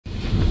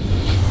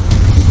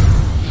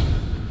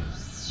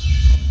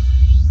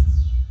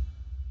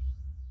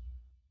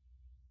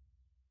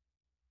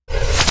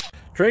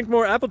Drink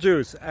more apple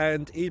juice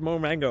and eat more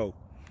mango.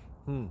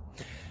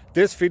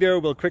 This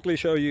video will quickly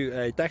show you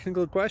a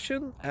technical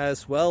question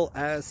as well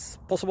as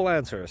possible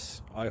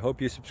answers. I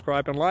hope you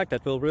subscribe and like,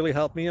 that will really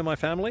help me and my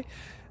family.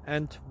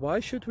 And why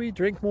should we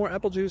drink more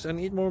apple juice and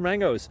eat more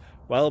mangoes?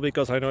 Well,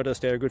 because I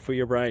noticed they're good for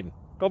your brain.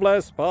 God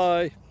bless,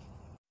 bye!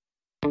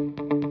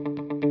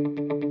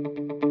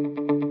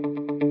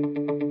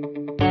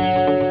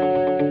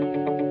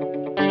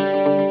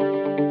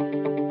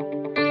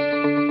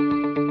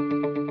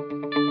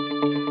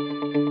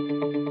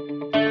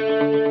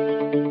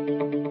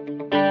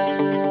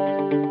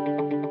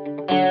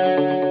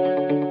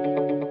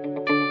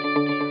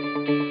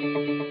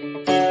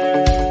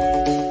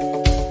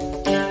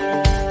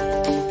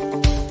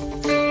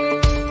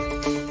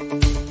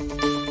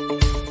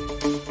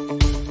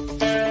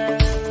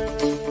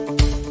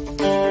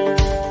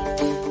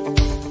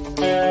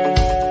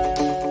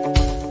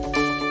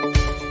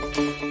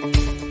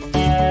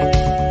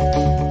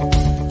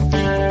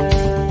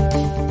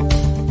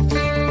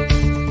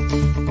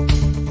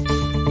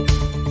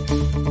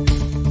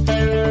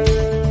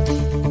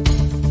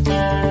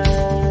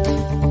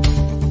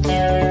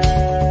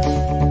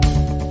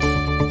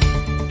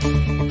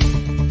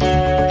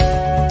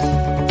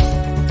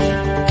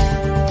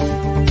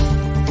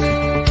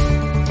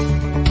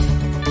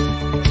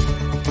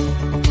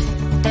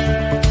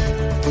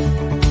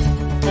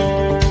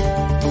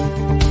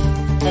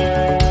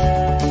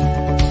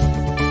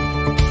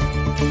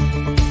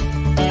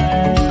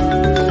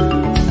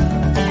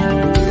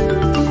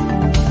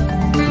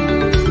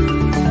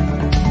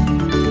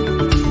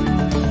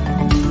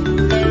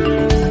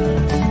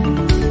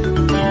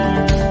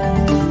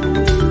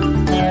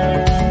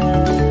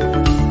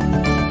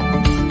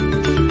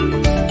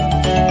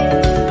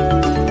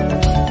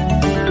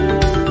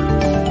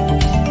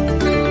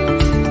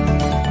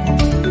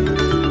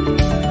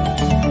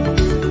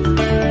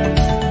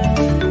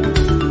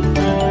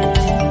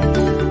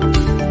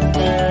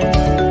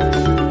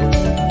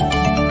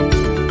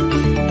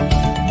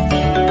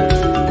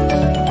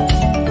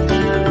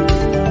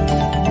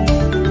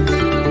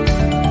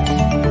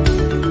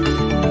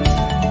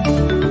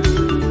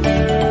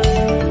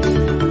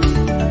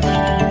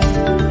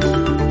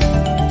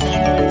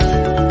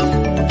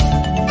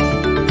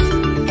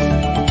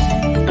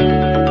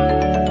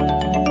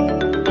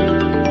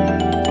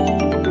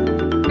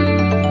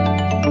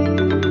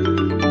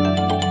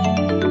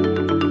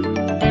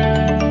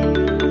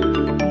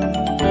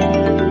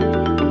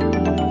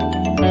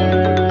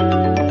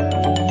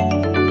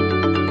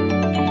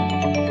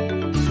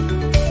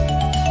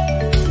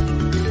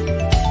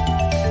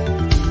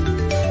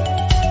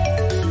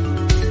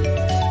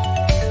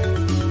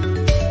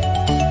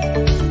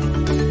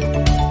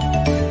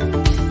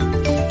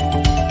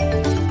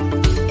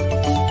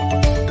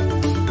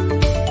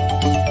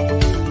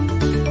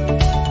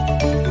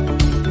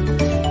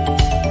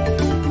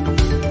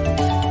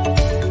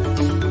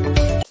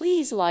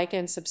 Please like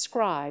and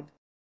subscribe.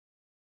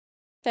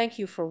 Thank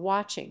you for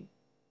watching.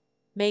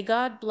 May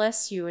God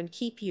bless you and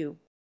keep you.